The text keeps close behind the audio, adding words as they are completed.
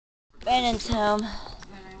Brandon's home.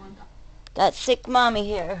 Got sick mommy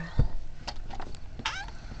here.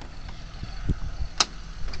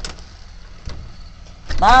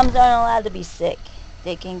 Moms aren't allowed to be sick.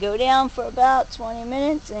 They can go down for about 20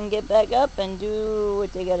 minutes and get back up and do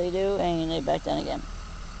what they gotta do and they're back down again.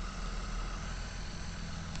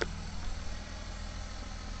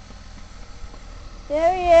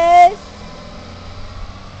 There he is.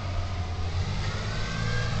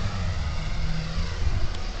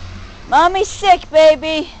 Mommy's sick,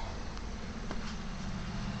 baby.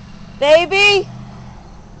 Baby.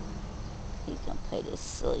 He's gonna play this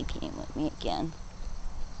silly game with me again.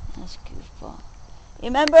 That's goofball. You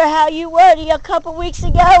remember how you were a couple weeks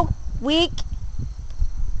ago? Weak,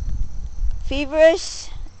 feverish,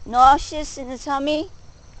 nauseous in the tummy,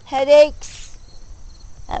 headaches.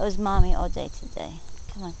 That was mommy all day today.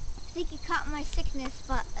 Come on. I think you caught my sickness,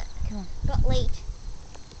 but Come on. got late.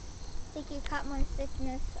 I think you caught my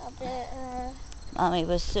sickness a bit. Mommy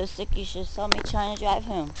was so sick you should have saw me trying to drive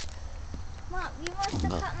home. Mom, you must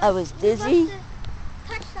have caught my. I was dizzy. You must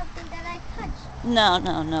have touched something that I touched.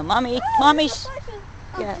 No. Mommy's.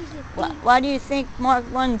 Yeah. Why do you think Mark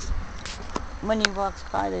runs when he walks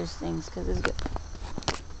by those things? Because it's good.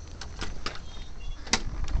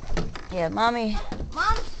 Yeah, mommy.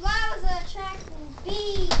 Mom's flowers are attracting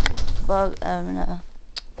bees. Bug. No.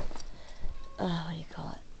 What do you call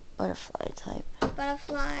it? Butterfly type.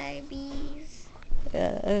 Butterfly, bees.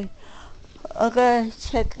 Yeah. Okay,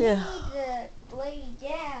 check You here. need to lay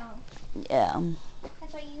down. Yeah.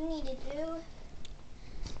 That's what you need to do.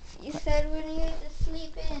 You said we needed to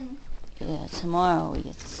sleep in. Yeah, tomorrow we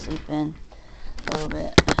get to sleep in a little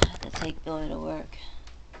bit. I have to take Billy to work.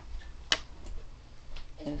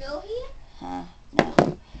 Is Bill here? Huh?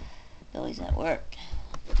 No. Billy's at work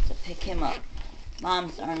to pick him up.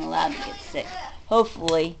 Moms aren't allowed to get sick.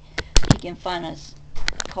 Hopefully, he can find us.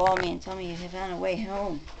 Call me and tell me you have found a way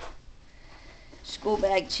home. School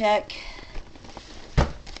bag check.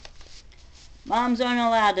 Moms aren't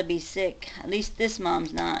allowed to be sick. At least this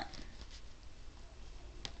mom's not.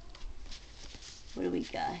 What do we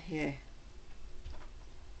got here?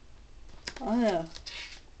 Oh yeah.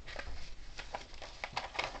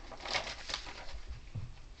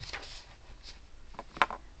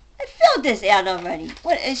 I filled this out already.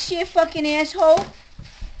 What, is she a fucking asshole?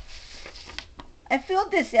 I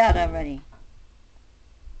filled this out already.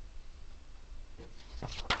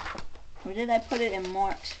 Or did I put it in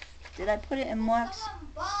Mark's? Did I put it in Mark's? Someone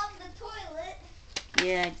bombed the toilet.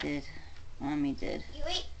 Yeah, I did. Mommy did. You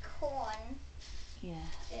ate corn. Yeah.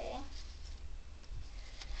 Okay.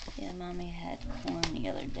 Yeah, Mommy had corn the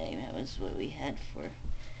other day. That was what we had for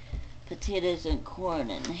potatoes and corn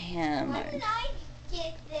and ham. Why did I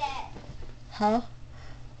get that? Huh?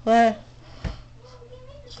 What? Mom, give me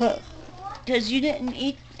the potatoes and corn. Because you didn't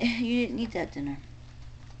eat that dinner.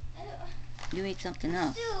 You ate something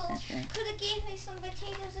else. Still, That's right. could have gave me some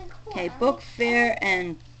potatoes and corn. Okay, book fair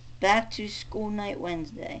and back to school night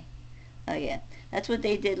Wednesday. Oh yeah, that's what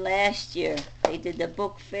they did last year. They did the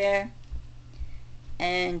book fair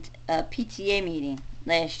and a PTA meeting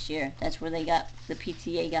last year. That's where they got, the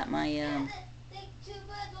PTA got my Two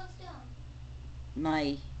birds, one stone.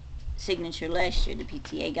 my signature last year. The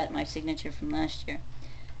PTA got my signature from last year.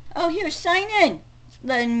 Oh, here, sign in.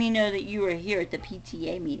 Letting me know that you were here at the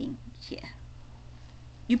PTA meeting. Yeah.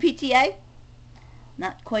 You PTA?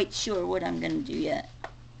 Not quite sure what I'm going to do yet.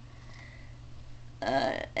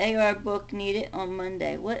 AR book needed on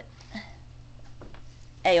Monday. What?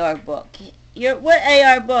 AR book. What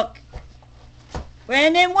AR book?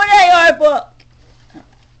 Brandon, what AR book?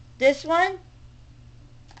 This one?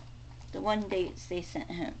 The one they sent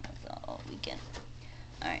home all weekend.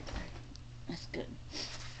 Alright. That's good.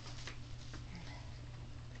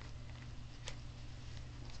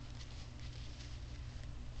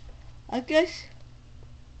 I guess.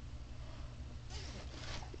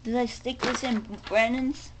 Did I stick this in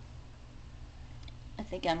Brandon's? I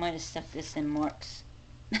think I might have stuck this in Mark's.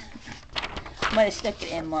 Might have stuck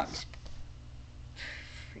it in Mark's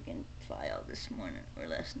freaking file this morning or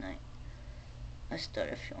last night. I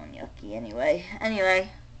started feeling yucky anyway. Anyway,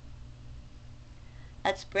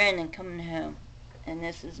 that's Brandon coming home, and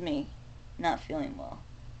this is me not feeling well.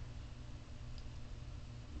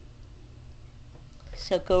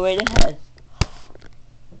 So go right ahead.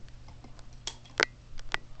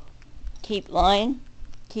 Keep lying.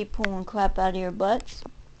 Keep pulling crap out of your butts.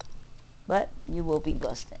 But you will be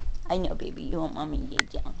busted. I know, baby. You want mommy to get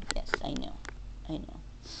down. Yes, I know. I know.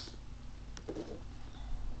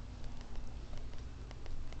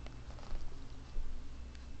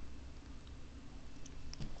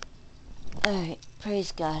 Alright,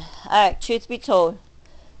 praise God. Alright, truth be told,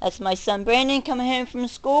 That's my son Brandon coming home from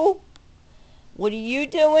school. What are you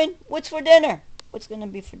doing? What's for dinner? What's going to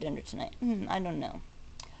be for dinner tonight? I don't know.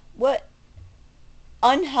 What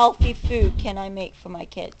unhealthy food can I make for my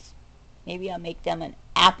kids? Maybe I'll make them an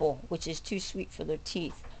apple, which is too sweet for their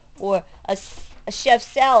teeth. Or a chef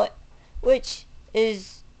salad, which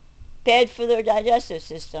is bad for their digestive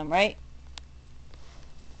system, right?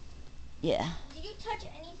 Yeah. Did you touch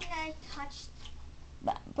anything I touched?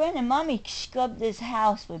 But Brandon, Mommy scrubbed this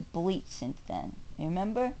house with bleach since then. You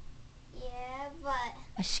remember? Yeah, but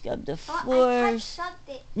I scrubbed the I touched floors.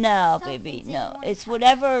 something. No, Something's baby, in no. one It's touch.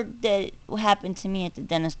 whatever that happened to me at the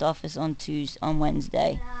dentist office on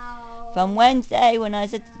Wednesday. No. From Wednesday when I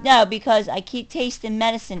was at no, because I keep tasting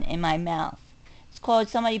medicine in my mouth. It's called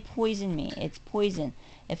somebody poisoned me. It's poison.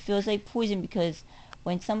 It feels like poison because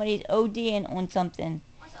when somebody's ODing on something,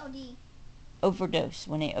 What's OD? overdose.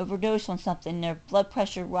 When they overdose on something, their blood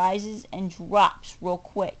pressure rises and drops real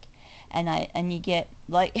quick, and you get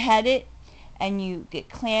lightheaded, and you get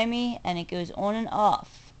clammy, and it goes on and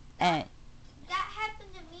off. And That happened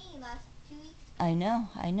to me last 2 weeks. I know.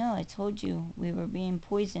 I told you we were being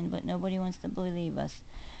poisoned, but nobody wants to believe us.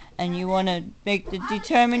 And you want to make the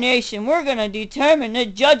determination. We're going to determine. The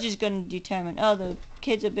judge is going to determine. Oh, the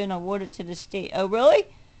kids have been awarded to the state. Oh, really?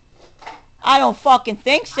 I don't fucking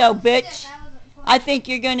think so, bitch. I think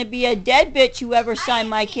you're going to be a dead bitch whoever signed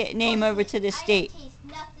my name over to the state. I didn't taste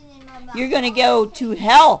nothing in my mouth. You're going to go to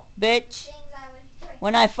hell, bitch. Things I was drinking.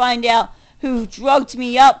 When I find out who drugged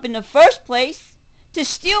me up in the first place to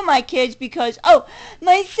steal my kids because, oh,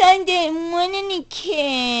 my son didn't want any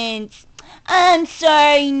kids. I'm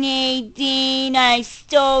sorry, Nadine. I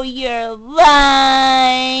stole your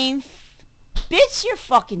life. Bitch, you're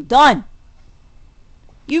fucking done.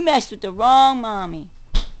 You messed with the wrong mommy.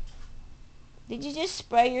 Did you just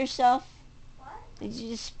spray yourself? What? Did you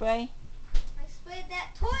just spray? I sprayed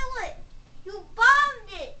that toilet. You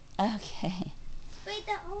bombed it. Okay. Sprayed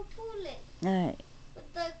that whole toilet Alright.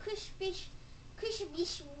 with the crispy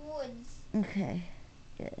woods. Okay.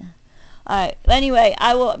 Yeah. Alright. Anyway,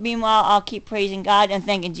 meanwhile, I'll keep praising God and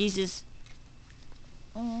thanking Jesus.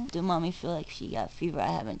 Do mommy feel like she got fever? I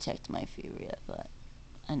haven't checked my fever yet, but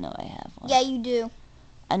I know I have one. Yeah, you do.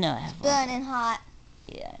 I know I have one. Burning hot.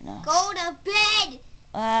 Yeah, I know. Go to bed.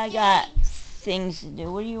 I got things to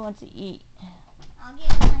do. What do you want to eat? I'll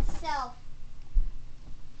get it myself.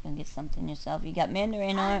 You gonna get something yourself? You got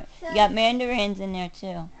mandarin I'm you got mandarins in there too.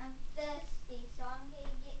 I'm thirsty, so I'm going to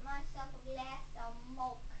get myself a glass of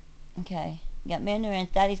milk. Okay. You got mandarins.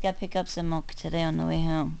 Daddy's got to pick up some milk today on the way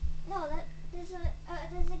home. No, there's a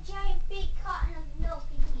giant big carton of milk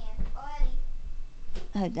in here already.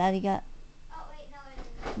 Oh, Daddy got... Oh, wait, no, it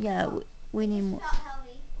isn't. Yeah, we need It's more. not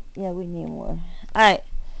healthy. Yeah, we need more. Alright.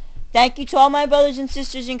 Thank you to all my brothers and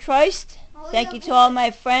sisters in Christ. Thank you to all my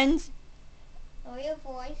friends Lower your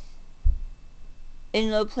voice.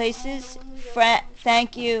 in low places.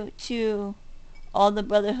 Thank you to all the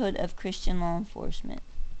Brotherhood of Christian Law Enforcement.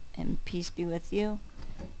 And peace be with you.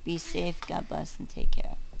 Be safe. God bless and take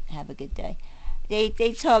care. Have a good day. They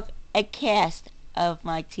took a cast of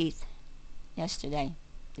my teeth yesterday.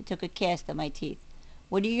 They took a cast of my teeth.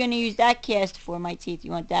 What are you going to use that cast for, my teeth?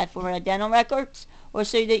 You want that for dental records? Or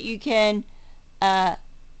so that you can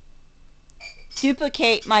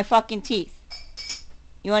duplicate my fucking teeth?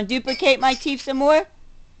 You want to duplicate my teeth some more?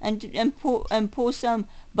 And pull some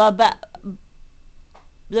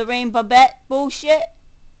Lorraine Babette bullshit?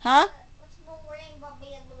 Huh? What's Lorraine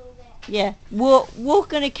Babette blue there? Yeah. We're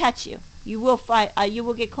going to catch you. You will fight. You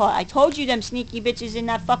will get caught. I told you them sneaky bitches in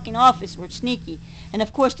that fucking office were sneaky. And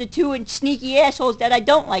of course the two sneaky assholes that I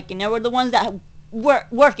don't like, and they were the ones that were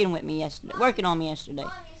working with me yesterday, working on me yesterday.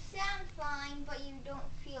 Mom, you sound fine, but you don't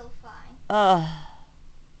feel fine.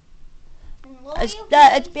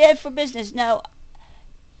 It's bad for business. Now,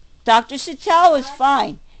 Dr. Sattel is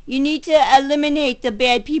fine. You need to eliminate the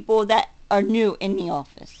bad people that are new in the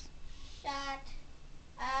office. Shut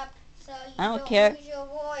up so you I don't don't care. lose your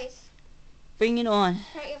voice. Bring it on.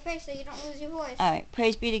 Hurt your face so you don't lose your voice. Alright,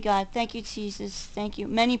 praise be to God. Thank you, Jesus. Thank you.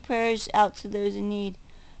 Many prayers out to those in need.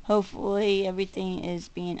 Hopefully everything is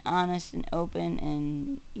being honest and open.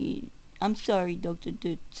 And I'm sorry, Dr.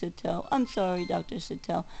 Sattel. I'm sorry, Dr.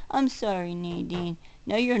 Sattel. I'm sorry, Nadine.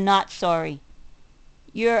 No, you're not sorry.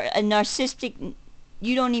 You're a narcissistic...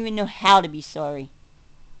 You don't even know how to be sorry.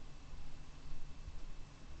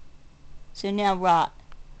 So now rot.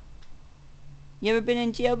 You ever been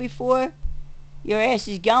in jail before? Your ass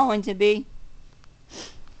is going to be.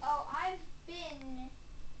 Oh, I've been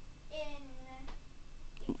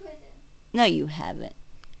in prison. No, you haven't.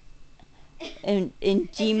 In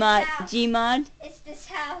Gmod? It's Gmod? It's this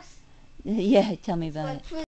house. Yeah, tell me about But it. for